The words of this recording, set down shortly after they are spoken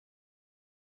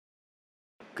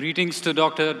Greetings to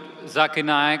Dr. Zakir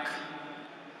Naik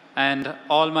and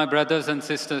all my brothers and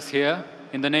sisters here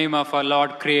in the name of our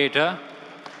Lord Creator.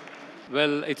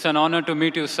 Well, it's an honor to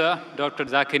meet you, sir, Dr.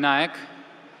 Zakir Naik.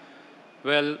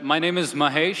 Well, my name is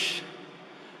Mahesh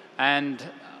and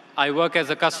I work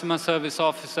as a customer service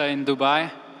officer in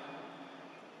Dubai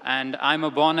and I'm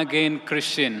a born-again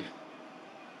Christian.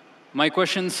 My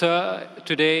question, sir,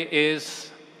 today is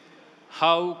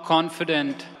how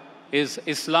confident is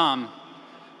Islam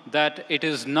that it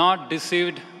is not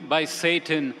deceived by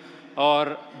Satan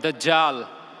or the Dajjal,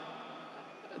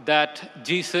 that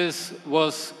Jesus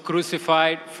was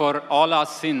crucified for all our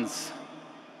sins?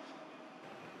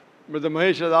 Brother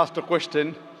Mahesh has asked a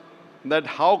question that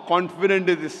how confident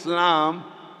is Islam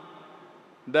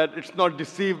that it's not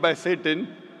deceived by Satan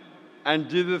and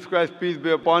Jesus Christ, peace be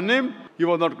upon him, he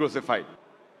was not crucified.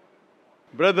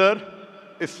 Brother,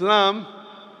 Islam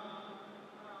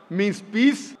means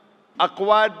peace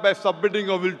acquired by submitting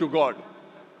your will to God.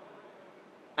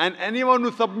 And anyone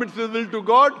who submits his will to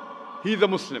God, he is a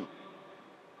Muslim.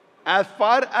 As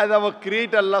far as our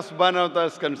Creator Allah subhanahu wa ta'ala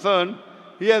is concerned,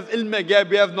 He has ilm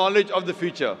ghaib, He has knowledge of the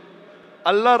future.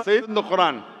 Allah says in the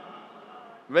Quran,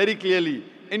 very clearly,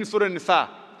 in Surah Nisa,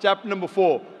 chapter number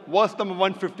 4, verse number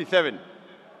 157,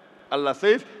 Allah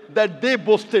says that they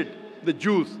boasted, the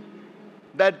Jews,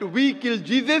 that we killed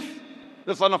Jesus,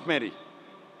 the son of Mary.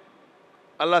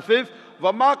 Allah says,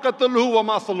 وَمَا قَتَلُهُ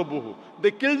وَمَا صَلَبُهُ. They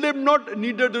killed him not,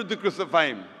 neither did they crucify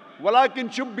him.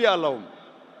 وَلَكِنْ شُبِّهَ لَهُمْ.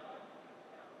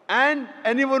 And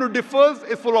anyone who differs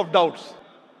is full of doubts.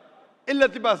 إِلَّا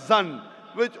اتِّبَاعَ الظَّنِّ,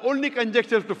 which only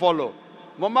conjectures to follow.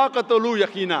 وَمَا قَتَلُهُ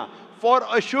يَقِينًا. For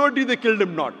assuredly they killed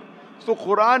him not. So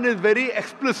Quran is very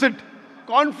explicit,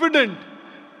 confident,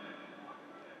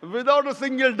 without a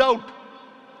single doubt,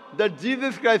 that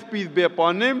Jesus Christ, peace be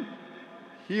upon him,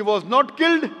 he was not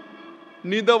killed,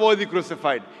 neither was he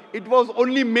crucified. It was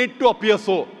only made to appear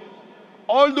so.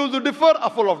 All those who differ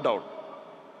are full of doubt.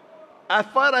 As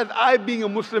far as I being a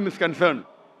Muslim is concerned,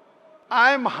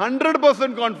 I am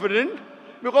 100% confident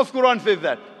because Quran says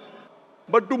that.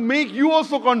 But to make you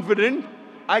also confident,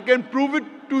 I can prove it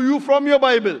to you from your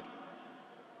Bible.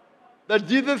 That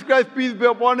Jesus Christ, peace be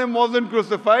upon him, wasn't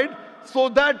crucified, so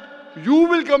that you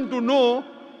will come to know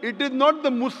it is not the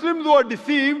Muslims who are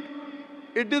deceived,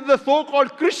 it is the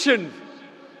so-called Christians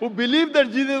who believe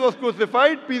that Jesus was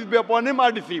crucified, peace be upon him,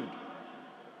 are deceived.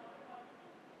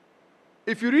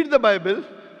 If you read the Bible,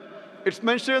 it's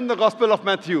mentioned in the Gospel of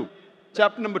Matthew,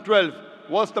 chapter number 12,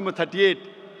 verse number 38,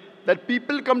 that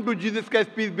people come to Jesus Christ,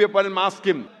 peace be upon him, ask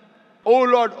him, "O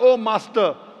Lord, O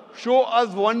Master, show us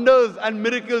wonders and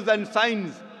miracles and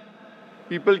signs."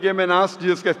 People came and asked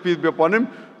Jesus Christ, peace be upon him,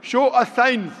 show us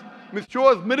signs, means show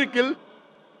us miracle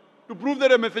to prove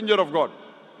that you're a messenger of God.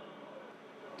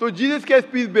 So Jesus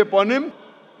Christ, peace be upon him,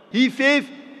 he says,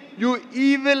 "You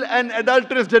evil and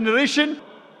adulterous generation,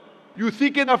 you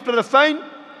seek it after a sign.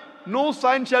 No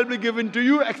sign shall be given to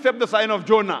you except the sign of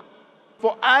Jonah.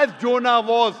 For as Jonah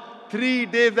was 3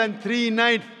 days and 3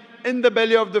 nights in the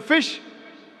belly of the fish,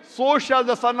 so shall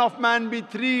the Son of Man be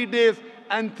 3 days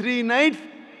and 3 nights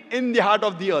in the heart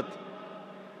of the earth."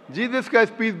 Jesus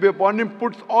Christ, peace be upon him,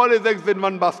 puts all his eggs in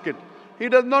one basket. He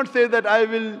does not say that I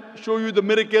will show you the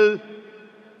miracle,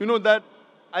 that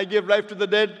I gave life to the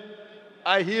dead,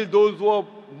 I healed those who are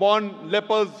born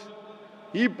lepers.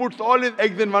 He puts all his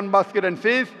eggs in one basket and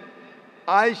says,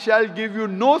 "I shall give you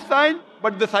no sign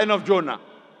but the sign of Jonah.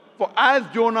 For as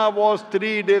Jonah was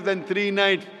 3 days and 3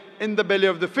 nights in the belly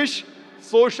of the fish,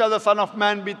 so shall the Son of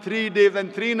Man be 3 days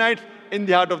and 3 nights in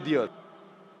the heart of the earth."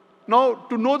 Now,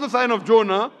 to know the sign of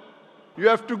Jonah, you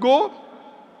have to go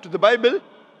to the Bible,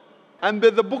 and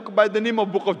there's a book by the name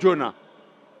of Book of Jonah.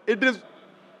 It is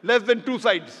less than 2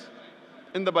 sides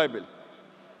in the Bible.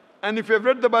 And if you have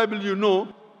read the Bible, you know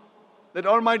that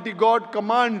Almighty God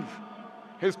commands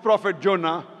his prophet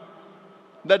Jonah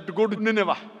that to go to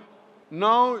Nineveh.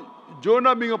 Now,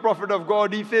 Jonah being a prophet of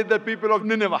God, he says that people of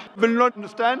Nineveh will not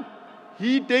understand.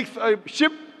 He takes a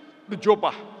ship to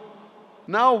Joppa.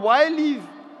 Now, while he's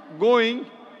going,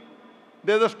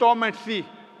 there's a storm at sea.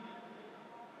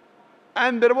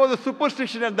 And there was a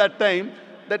superstition at that time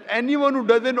that anyone who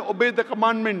doesn't obey the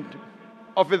commandment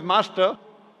of his master,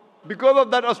 because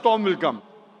of that a storm will come.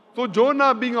 So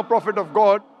Jonah, being a prophet of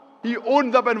God, he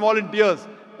owns up and volunteers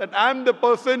that I am the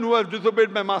person who has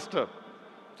disobeyed my master.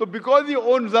 So because he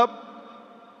owns up,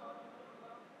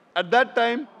 at that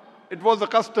time, it was a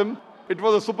custom, it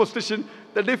was a superstition,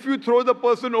 that if you throw the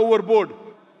person overboard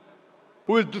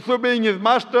who is disobeying his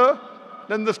master,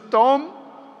 then the storm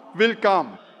will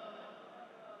calm.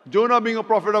 Jonah, being a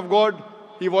prophet of God,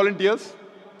 he volunteers.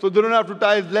 So they don't have to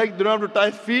tie his legs, they don't have to tie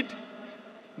his feet.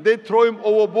 they throw him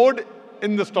overboard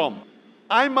in the storm.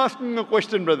 I'm asking a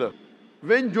question, brother.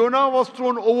 When Jonah was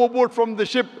thrown overboard from the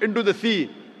ship into the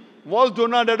sea, was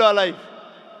Jonah dead or alive?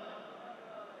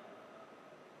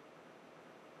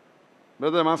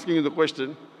 Brother, I'm asking you the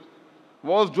question.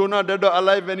 Was Jonah dead or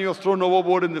alive when he was thrown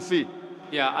overboard in the sea?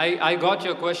 Yeah, I got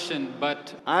your question,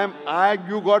 but...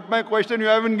 You got my question, you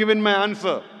haven't given my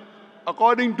answer.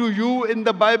 According to you in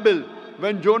the Bible,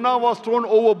 when Jonah was thrown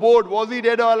overboard, was he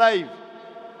dead or alive?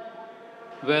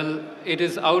 Well, it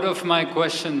is out of my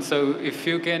question, so if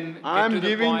you can get I'm to the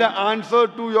giving point. the answer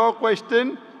to your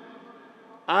question.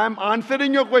 I'm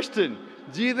answering your question.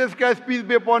 Jesus Christ, peace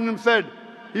be upon him, said,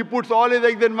 he puts all his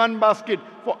eggs in one basket.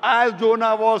 For as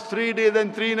Jonah was 3 days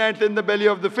and 3 nights in the belly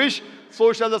of the fish,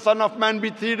 so shall the Son of Man be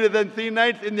 3 days and 3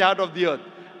 nights in the heart of the earth.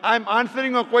 I'm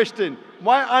answering a question.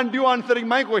 Why aren't you answering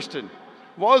my question?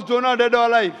 Was Jonah dead or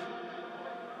alive?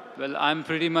 Well, I'm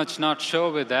pretty much not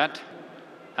sure with that.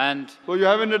 And So you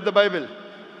haven't read the Bible?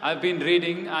 I've been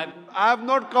reading. I have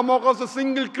not come across a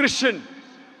single Christian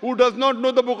who does not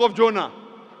know the book of Jonah.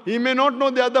 He may not know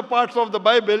the other parts of the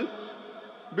Bible,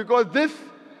 because this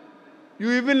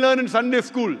you even learn in Sunday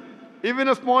school. Even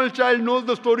a small child knows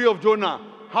the story of Jonah.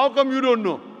 How come you don't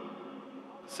know?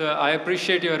 Sir, I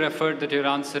appreciate your effort that you're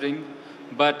answering,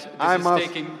 but I'm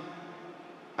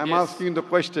asking the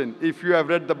question. If you have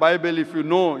read the Bible, if you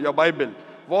know your Bible,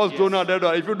 was Jonah dead?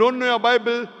 Or if you don't know your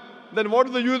Bible, then what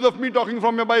is the use of me talking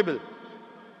from your Bible?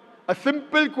 A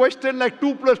simple question like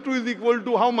 2 plus 2 is equal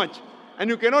to how much? And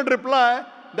you cannot reply,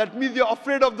 that means you're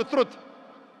afraid of the truth.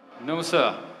 No,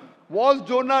 sir. Was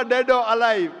Jonah dead or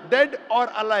alive? Dead or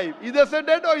alive? Either say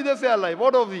dead or either say alive.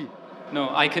 What of these? No,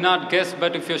 I cannot guess,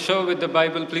 but if you're sure with the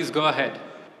Bible, please go ahead.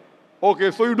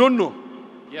 Okay, so you don't know.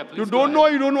 Yeah, please You go don't know or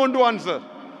ahead. you don't want to answer?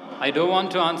 I don't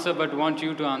want to answer, but want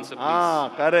you to answer, please.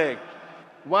 Ah, correct.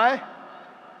 Why?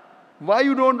 Why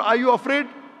you don't? Are you afraid?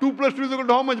 2 plus 2 is equal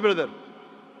to how much, brother?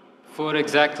 4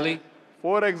 exactly.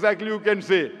 4 exactly you can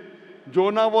say.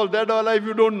 Jonah was dead or alive,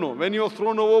 you don't know. When he was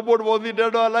thrown overboard, was he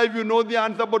dead or alive? You know the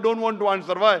answer but don't want to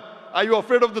answer. Why? Are you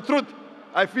afraid of the truth?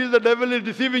 I feel the devil is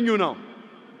deceiving you now.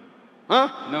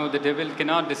 Huh? No, the devil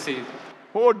cannot deceive.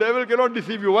 Oh, devil cannot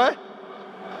deceive you. Why?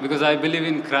 Because I believe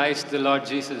in Christ, the Lord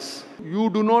Jesus. You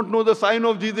do not know the sign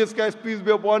of Jesus Christ, peace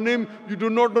be upon him. You do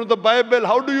not know the Bible.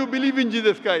 How do you believe in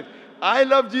Jesus Christ? I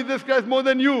love Jesus Christ more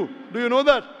than you. Do you know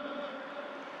that?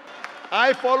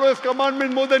 I follow his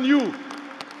commandment more than you.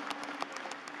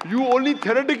 You only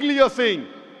theoretically are saying,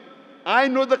 I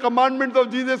know the commandments of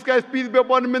Jesus Christ, peace be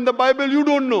upon him in the Bible. You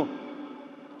don't know.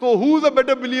 So who's a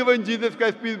better believer in Jesus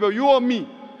Christ, peace be upon him? You or me?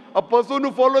 A person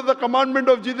who follows the commandment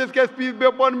of Jesus Christ, peace be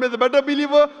upon him, is a better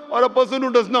believer, or a person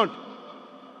who does not?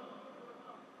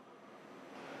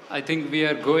 I think we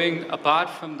are going apart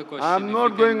from the question. I'm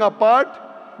not going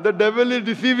apart. The devil is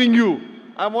deceiving you.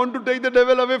 I want to take the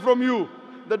devil away from you.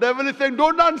 The devil is saying,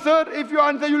 don't answer. If you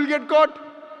answer, you'll get caught.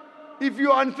 If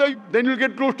you answer, then you'll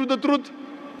get close to the truth.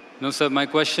 No, sir, my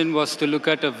question was to look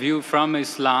at a view from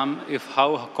Islam, if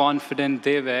how confident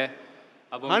they were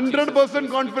about 100%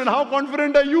 confident. How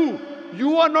confident are you?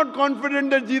 You are not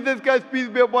confident that Jesus Christ, peace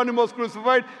be upon him, was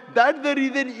crucified. That's the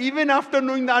reason, even after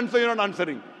knowing the answer, you're not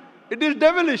answering. It is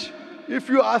devilish. If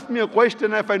you ask me a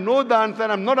question, if I know the answer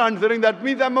and I'm not answering, that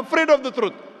means I'm afraid of the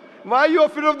truth. Why are you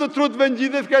afraid of the truth when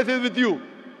Jesus Christ is with you?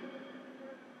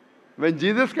 When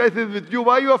Jesus Christ is with you,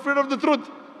 why are you afraid of the truth?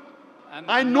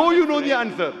 I know you know the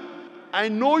answer. I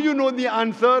know you know the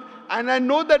answer, and I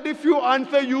know that if you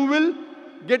answer, you will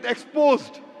get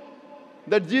exposed.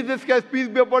 That Jesus Christ, peace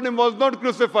be upon him, was not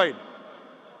crucified.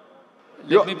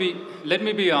 Let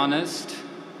me be honest.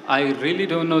 I really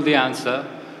don't know the answer,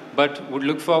 but would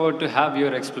look forward to have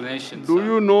your explanation. Do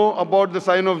you know about the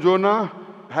sign of Jonah?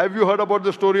 Have you heard about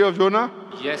the story of Jonah?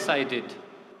 Yes, I did.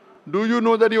 Do you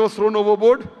know that he was thrown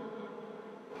overboard?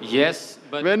 Yes,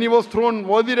 but when he was thrown,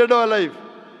 was he dead or alive?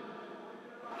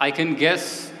 I can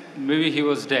guess maybe he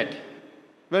was dead.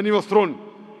 When he was thrown?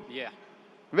 Yeah.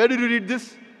 Where did you read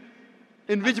this?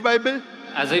 In which Bible?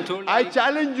 As I told you. I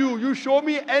challenge you. You show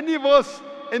me any verse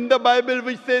in the Bible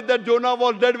which says that Jonah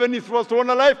was dead when he was thrown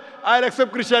alive. I'll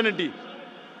accept Christianity.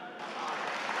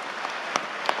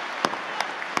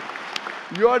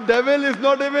 Your devil is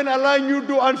not even allowing you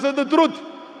to answer the truth.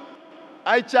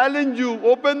 I challenge you.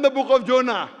 Open the book of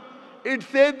Jonah. It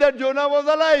says that Jonah was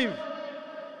alive.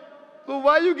 So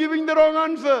why are you giving the wrong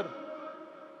answer?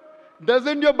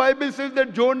 Doesn't your Bible say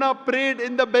that Jonah prayed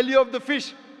in the belly of the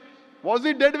fish? Was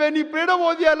he dead when he prayed, or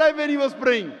was he alive when he was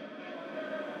praying?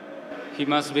 He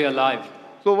must be alive.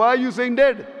 So why are you saying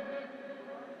dead?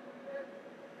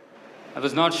 I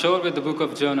was not sure with the book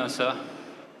of Jonah, sir.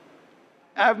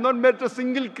 I have not met a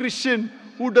single Christian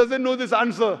who doesn't know this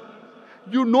answer.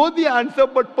 You know the answer,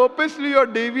 but purposely you're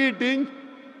deviating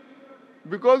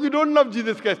because you don't love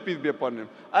Jesus Christ, peace be upon him.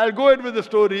 I'll go ahead with the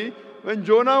story. When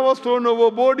Jonah was thrown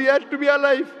overboard, he had to be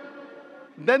alive.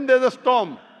 Then there's a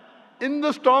storm. In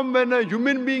the storm, when a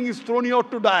human being is thrown, he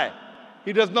ought to die.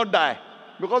 He does not die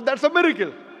because that's a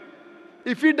miracle.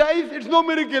 If he dies, it's no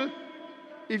miracle.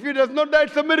 If he does not die,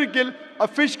 it's a miracle. A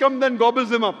fish comes and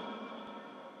gobbles him up.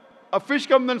 A fish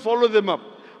comes and swallows him up.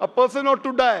 A person ought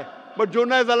to die, but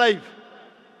Jonah is alive.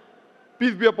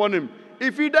 Peace be upon him.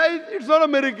 If he dies, it's not a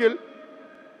miracle.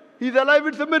 He's alive,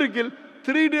 it's a miracle.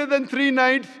 3 days and 3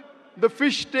 nights, the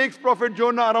fish takes Prophet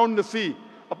Jonah around the sea.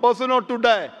 A person ought to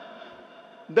die.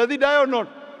 Does he die or not?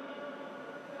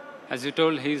 As you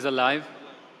told, he's alive.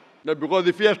 Because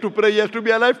if he has to pray, he has to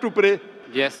be alive to pray.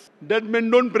 Yes. Dead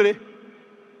men don't pray.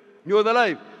 He was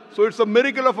alive. So it's a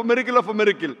miracle of a miracle of a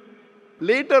miracle.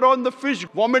 Later on, the fish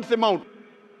vomits him out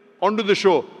onto the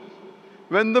shore.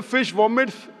 When the fish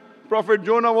vomits Prophet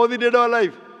Jonah, was he dead or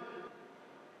alive?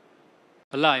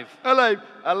 Alive. Alive,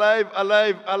 alive,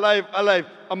 alive, alive, alive.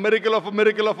 A miracle of a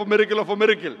miracle of a miracle of a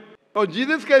miracle. Now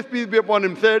Jesus Christ, peace be upon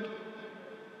him, said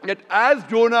that as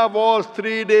Jonah was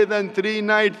 3 days and 3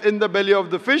 nights in the belly of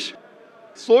the fish,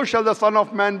 so shall the Son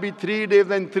of Man be 3 days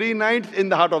and 3 nights in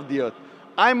the heart of the earth.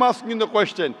 I'm asking the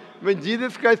question, when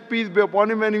Jesus Christ, peace be upon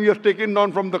him, when he was taken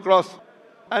down from the cross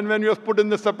and when he was put in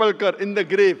the sepulchre, in the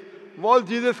grave, was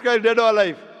Jesus Christ dead or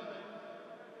alive?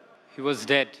 He was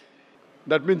dead.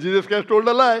 That means Jesus Christ told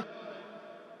a lie.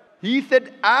 He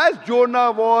said, as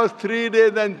Jonah was 3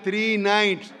 days and 3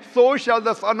 nights, so shall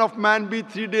the Son of Man be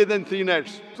 3 days and 3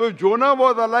 nights. So if Jonah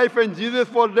was alive and Jesus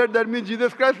was dead, that means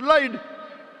Jesus Christ lied.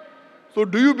 So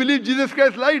do you believe Jesus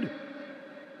Christ lied?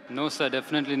 No, sir,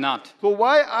 definitely not. So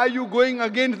why are you going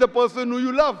against the person who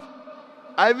you love?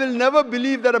 I will never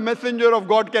believe that a messenger of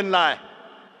God can lie.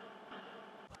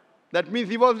 That means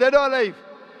he was dead or alive.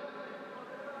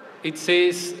 It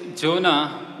says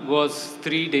Jonah was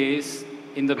 3 days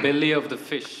in the belly of the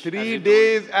fish. 3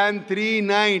 days and 3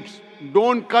 nights.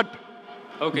 Don't cut.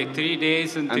 Okay, 3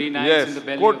 days and 3 nights in the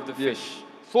belly of the fish.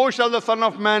 So shall the Son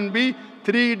of Man be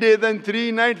 3 days and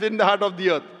 3 nights in the heart of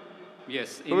the earth.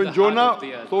 Yes,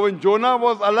 So when Jonah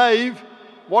was alive,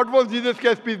 what was Jesus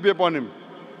Christ, peace be upon him?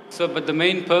 So, but the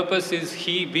main purpose is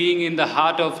he being in the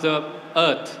heart of the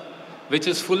earth, which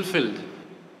is fulfilled.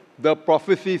 The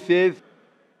prophecy says,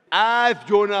 as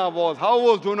Jonah was. How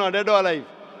was Jonah, dead or alive?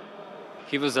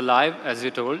 He was alive, as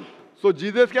you told. So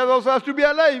Jesus Christ also has to be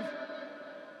alive.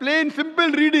 Plain,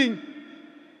 simple reading.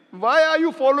 Why are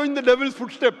you following the devil's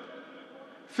footstep?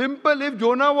 Simple, if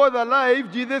Jonah was alive,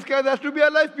 Jesus Christ has to be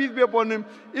alive, peace be upon him.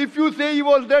 If you say he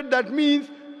was dead, that means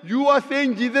you are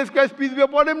saying Jesus Christ, peace be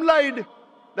upon him, lied.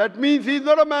 That means he is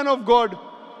not a man of God.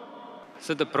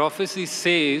 So the prophecy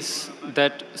says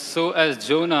that so as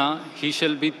Jonah, he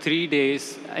shall be 3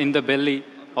 days in the belly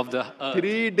of the earth.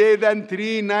 3 days and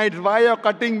 3 nights. Why are you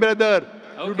cutting, brother?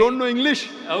 Okay. You don't know English?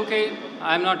 Okay,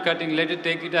 I'm not cutting. Let it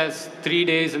take it as 3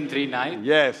 days and 3 nights.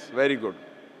 Yes, very good.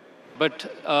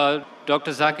 But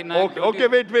Dr. Zakir Naik... Okay,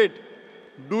 wait.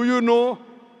 Do you know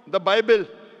the Bible?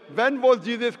 When was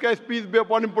Jesus Christ, peace be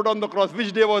upon him, put on the cross?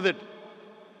 Which day was it?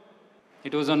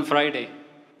 It was on Friday.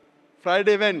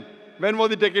 Friday when? When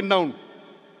was he taken down?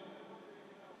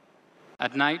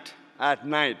 At night. At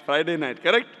night, Friday night,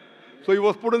 correct? So he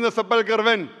was put in the sepulchre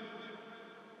when?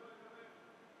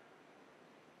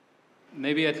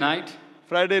 Maybe at night.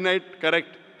 Friday night,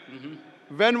 correct.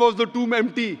 When was the tomb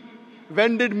empty?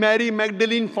 When did Mary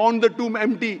Magdalene found the tomb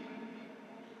empty?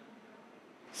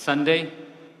 Sunday.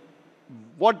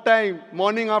 What time?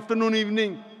 Morning, afternoon,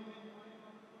 evening?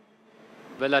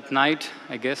 Well, at night,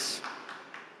 I guess.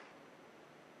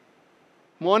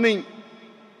 Morning.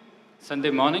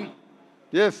 Sunday morning?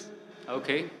 Yes.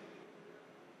 Okay.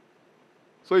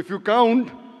 So if you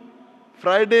count,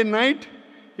 Friday night,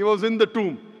 he was in the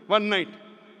tomb, one night.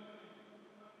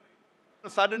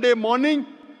 Saturday morning,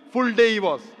 full day he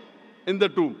was in the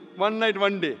tomb. One night,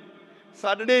 one day.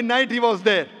 Saturday night he was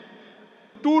there.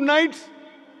 2 nights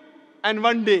and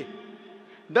 1 day.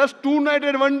 Does 2 nights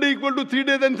and 1 day equal to 3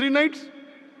 days and 3 nights?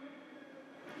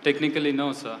 Technically,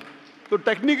 no, sir. So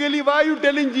technically, why are you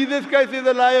telling Jesus Christ is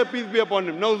a liar, peace be upon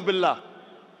him? Nauz billah.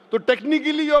 So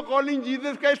technically, you are calling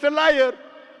Jesus Christ a liar.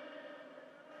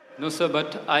 No, sir,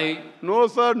 but I... No,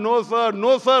 sir, no, sir,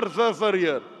 no, sir,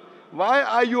 here. Why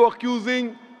are you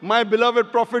accusing my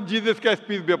beloved prophet Jesus Christ,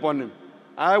 peace be upon him?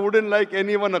 I wouldn't like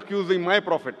anyone accusing my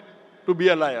prophet to be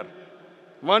a liar.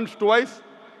 Once, twice.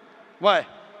 Why?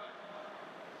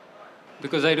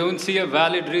 Because I don't see a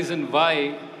valid reason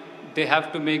why they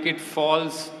have to make it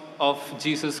false of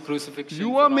Jesus' crucifixion.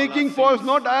 You are making false,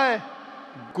 not I.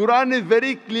 Quran is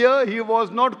very clear. He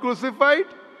was not crucified,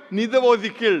 neither was he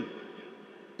killed.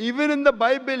 Even in the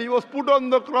Bible, he was put on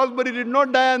the cross, but he did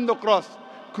not die on the cross.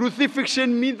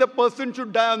 Crucifixion means the person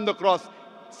should die on the cross.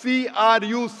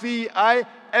 Crucifixion.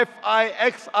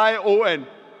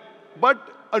 But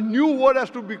a new word has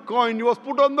to be coined. He was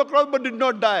put on the cross but did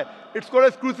not die. It's called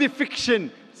as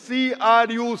crucifixion.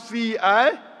 Crucifixion.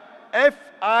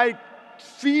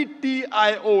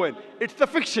 It's the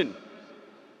fiction.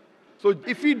 So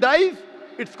if he dies,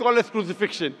 it's called as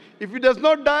crucifixion. If he does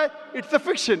not die, it's a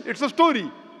fiction. It's a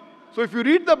story. So if you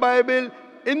read the Bible,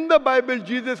 in the Bible,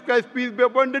 Jesus Christ, peace be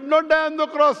upon him, did not die on the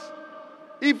cross.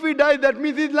 If he died, that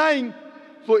means he's lying.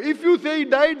 So if you say he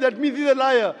died, that means he's a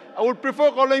liar. I would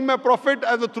prefer calling my prophet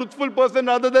as a truthful person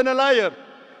rather than a liar.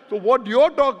 So what you're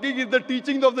talking is the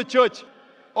teachings of the church,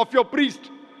 of your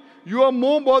priest. You are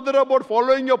more bothered about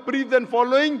following your priest than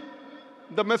following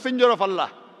the messenger of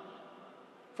Allah.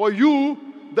 For you,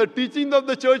 the teachings of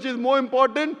the church is more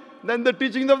important than the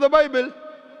teachings of the Bible.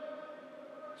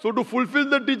 So to fulfill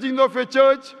the teachings of your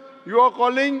church, you are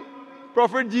calling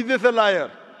Prophet Jesus a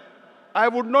liar. I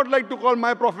would not like to call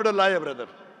my prophet a liar, brother.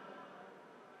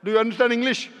 Do you understand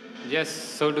English? Yes,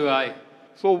 so do I.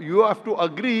 So you have to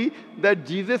agree that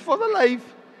Jesus was alive.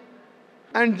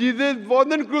 And Jesus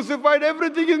wasn't crucified.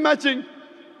 Everything is matching.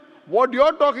 What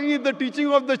you're talking is the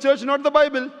teaching of the church, not the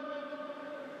Bible.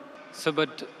 So,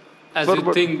 but as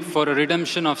you think for a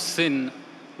redemption of sin,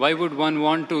 why would one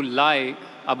want to lie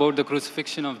about the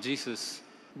crucifixion of Jesus?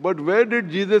 But where did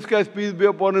Jesus Christ, peace be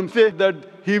upon him, say that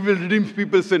he will redeem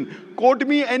people's sin? Quote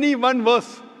me any one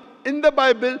verse in the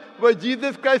Bible where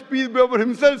Jesus Christ, peace be upon him,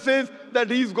 himself says that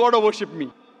he is God or worship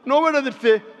me. Nowhere does it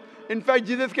say. In fact,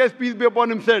 Jesus Christ, peace be upon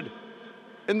him, said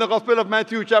in the Gospel of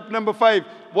Matthew, chapter number 5,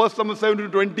 verse number 7 to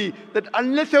 20, that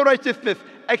unless your righteousness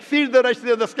exceeds the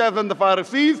righteousness of the scribes and the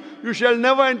Pharisees, you shall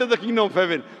never enter the kingdom of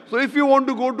heaven. So if you want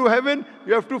to go to heaven,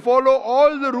 you have to follow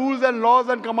all the rules and laws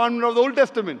and commandments of the Old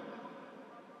Testament.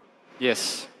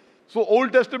 Yes. So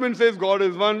Old Testament says God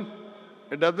is one.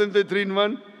 It doesn't say three in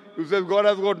one. It says God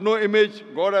has got no image.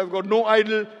 God has got no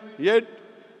idol. Yet,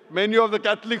 many of the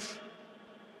Catholics,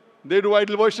 they do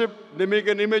idol worship. They make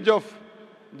an image of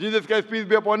Jesus Christ, peace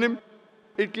be upon him.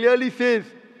 It clearly says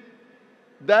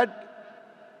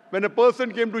that when a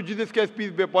person came to Jesus Christ,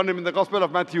 peace be upon him, in the Gospel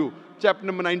of Matthew, chapter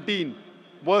number 19,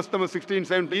 verse number 16,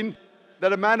 17,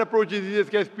 that a man approaches Jesus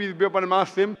Christ, peace be upon him,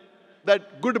 asks him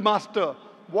that, good master,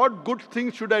 what good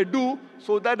things should I do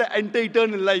so that I enter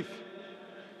eternal life?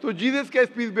 So Jesus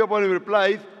Christ, peace be upon him,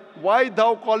 replies, why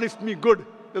thou callest me good?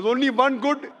 There's only one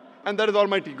good, and that is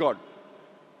Almighty God.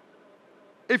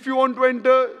 If you want to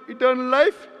enter eternal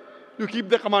life, you keep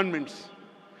the commandments.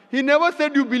 He never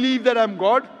said you believe that I'm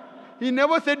God. He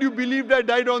never said you believe that I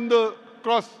died on the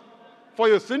cross for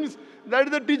your sins. That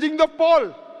is the teaching of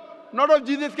Paul, not of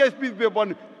Jesus Christ, peace be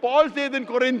upon him. Paul says in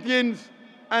Corinthians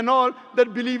and all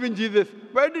that believe in Jesus.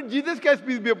 Where did Jesus Christ,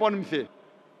 peace be upon him, say?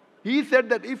 He said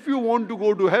that if you want to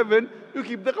go to heaven, you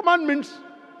keep the commandments.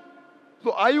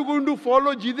 So are you going to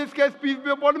follow Jesus Christ, peace be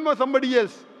upon him, or somebody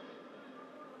else?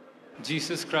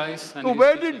 Jesus Christ. And so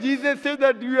where did Jesus say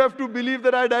that you have to believe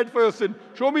that I died for your sin?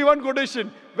 Show me one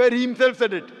quotation where he himself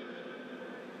said it.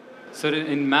 Sir,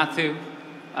 in Matthew,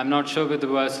 I'm not sure with the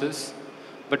verses,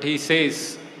 but he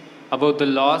says about the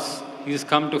laws, he's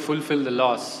come to fulfill the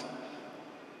laws.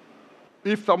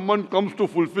 If someone comes to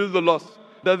fulfill the laws,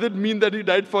 does it mean that he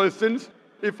died for his sins?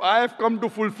 If I have come to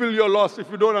fulfill your laws, if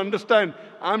you don't understand,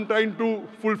 I'm trying to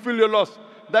fulfill your laws,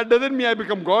 that doesn't mean I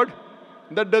become God.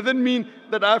 That doesn't mean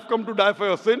that I have come to die for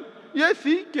your sin. Yes,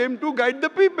 he came to guide the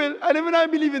people, and even I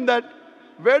believe in that.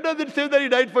 Where does it say that he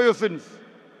died for your sins?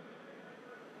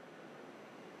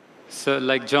 So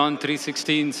like John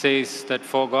 3:16 says that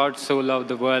for God so loved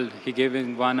the world, he gave his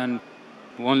one and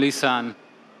only Son,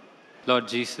 Lord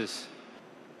Jesus.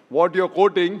 What you're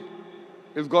quoting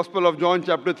is Gospel of John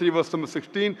chapter 3 verse number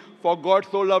 16. For God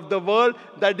so loved the world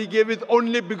that he gave his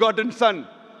only begotten Son.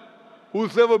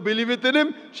 Whosoever believeth in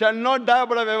him shall not die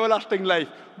but have everlasting life.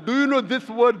 Do you know this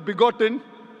word begotten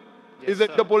is a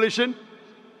interpolation?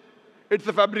 It's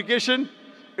a fabrication.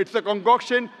 It's a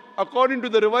concoction according to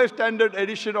the Revised Standard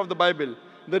Edition of the Bible.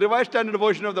 The Revised Standard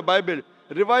Version of the Bible,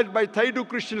 revised by 32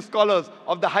 Christian scholars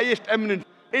of the highest eminence.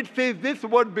 It says this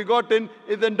word begotten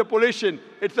is an interpolation.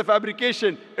 It's a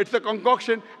fabrication. It's a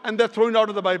concoction, and they're thrown out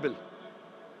of the Bible.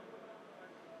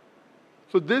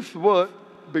 So this word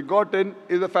begotten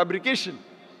is a fabrication.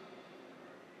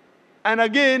 And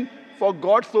again, for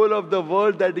God so loved the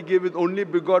world that he gave his only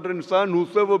begotten Son,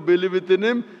 whosoever believeth in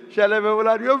him shall have everlasting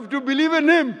life. You have to believe in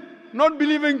him, not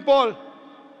believing Paul.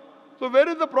 So where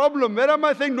is the problem? Where am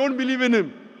I saying don't believe in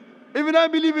him? Even I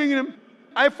believe in him.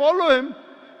 I follow him.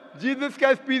 Jesus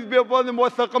Christ, peace be upon him,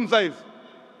 was circumcised.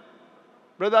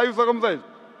 Brother, are you circumcised?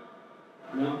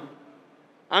 No.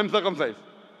 I'm circumcised.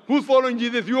 Who's following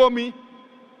Jesus, you or me?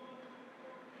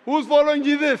 Who's following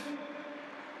Jesus?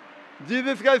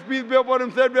 Jesus Christ, peace be upon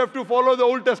him, said we have to follow the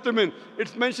Old Testament.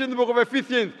 It's mentioned in the book of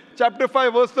Ephesians, chapter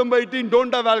 5, verse number 18,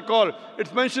 don't have alcohol.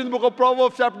 It's mentioned in the book of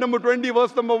Proverbs, chapter number 20,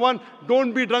 verse number 1,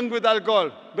 don't be drunk with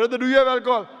alcohol. Brother, do you have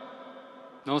alcohol?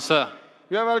 No, sir.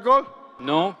 You have alcohol?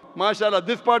 No. MashaAllah,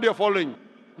 this part you're following.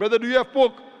 Brother, do you have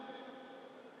pork?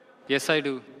 Yes, I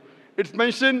do. It's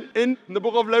mentioned in the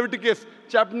book of Leviticus,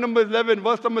 chapter number 11,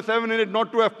 verse number 7 in it,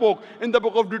 not to have pork. In the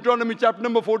book of Deuteronomy, chapter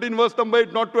number 14, verse number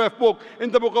 8, not to have pork.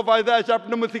 In the book of Isaiah, chapter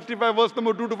number 65, verse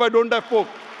number 2 to 5, don't have pork.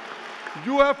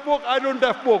 You have pork, I don't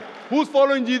have pork. Who's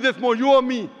following Jesus more, you or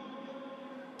me?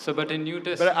 So, but in New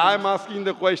Testament... But I'm asking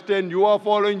the question, you are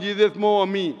following Jesus more or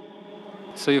me?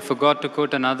 So you forgot to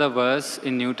quote another verse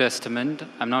in New Testament.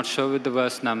 I'm not sure with the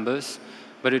verse numbers,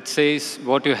 but it says,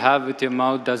 what you have with your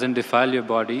mouth doesn't defile your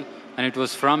body, and it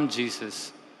was from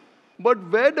Jesus. But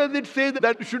where does it say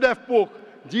that you should have pork?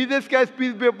 Jesus Christ,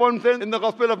 peace be upon him, said in the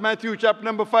Gospel of Matthew, chapter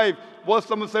number 5, verse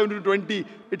number 7 to 20,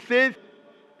 it says,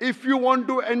 if you want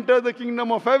to enter the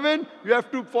kingdom of heaven, you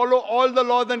have to follow all the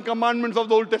laws and commandments of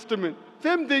the Old Testament.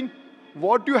 Same thing.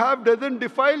 What you have doesn't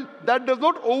defile, that does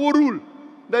not overrule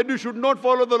that you should not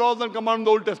follow the laws and commandments of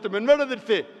the Old Testament. Where does it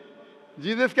say?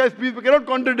 Jesus Christ, peace, we cannot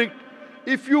contradict.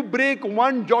 If you break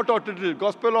one jot or tittle,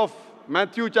 Gospel of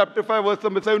Matthew chapter 5, verse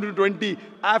number 7 to 20,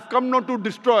 I have come not to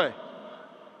destroy.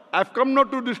 I have come not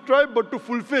to destroy, but to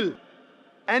fulfill.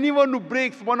 Anyone who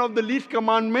breaks one of the least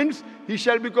commandments, he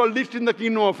shall be called least in the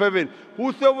kingdom of heaven.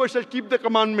 Whosoever shall keep the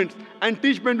commandments and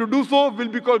teach men to do so will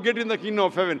be called great in the kingdom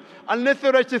of heaven. Unless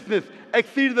your righteousness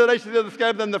exceeds the righteousness of the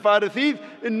scribes and the Pharisees,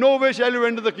 in no way shall you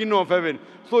enter the kingdom of heaven.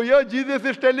 So here Jesus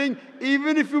is telling,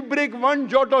 even if you break one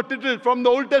jot or tittle from the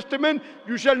Old Testament,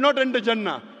 you shall not enter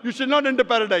Jannah. You shall not enter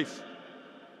paradise.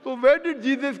 So where did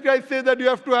Jesus Christ say that you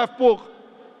have to have pork?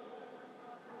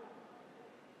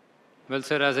 Well,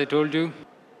 sir, as I told you,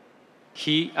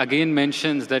 he again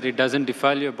mentions that it doesn't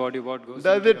defile your body what goes.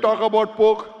 Does it talk about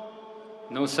pork?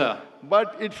 No, sir.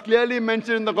 But it's clearly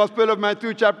mentioned in the Gospel of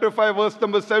Matthew, chapter 5, verse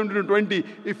number 7 to 20.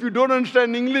 If you don't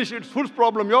understand English, it's whose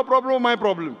problem? Your problem or my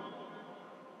problem?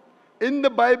 In the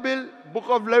Bible, book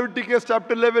of Leviticus,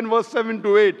 chapter 11, verse 7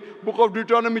 to 8. Book of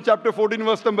Deuteronomy, chapter 14,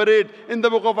 verse number 8. In the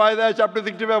book of Isaiah, chapter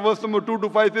 65, verse number 2 to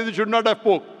 5, says you should not have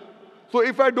pork. So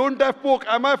if I don't have pork,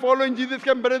 am I following Jesus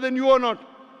Christ better than you or not?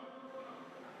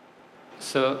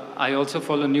 So I also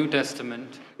follow New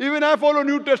Testament. Even I follow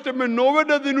New Testament. Nowhere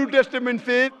does the New Testament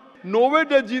say, nowhere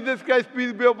does Jesus Christ,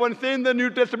 peace be upon him, say in the New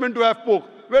Testament to have pork.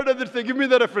 Where does it say? Give me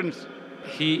the reference.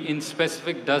 He in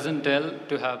specific doesn't tell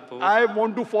to have pork. I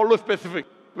want to follow specific.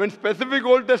 When specific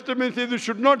Old Testament says you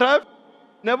should not have,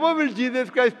 never will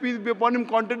Jesus Christ, peace be upon him,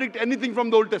 contradict anything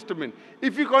from the Old Testament.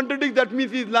 If he contradicts, that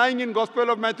means he is lying in Gospel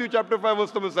of Matthew chapter 5,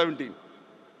 verse number 17.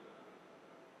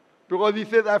 Because he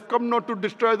says, I've come not to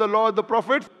destroy the law of the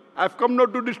prophets. I've come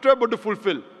not to destroy, but to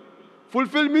fulfill.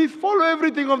 Fulfill means follow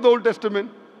everything of the Old Testament.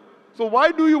 So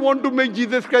why do you want to make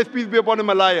Jesus Christ, peace be upon him,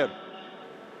 a liar?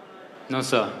 No,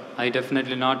 sir. I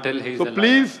definitely not tell he's a So liar.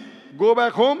 please, go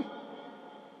back home,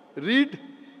 read,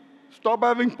 stop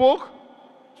having pork,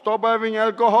 stop having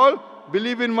alcohol,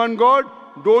 believe in one God,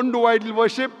 don't do idol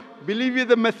worship, believe he is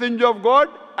the messenger of God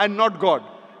and not God.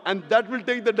 And that will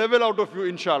take the devil out of you,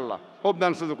 inshallah. Hope that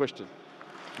answers the question.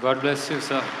 God bless you,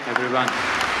 sir, everyone.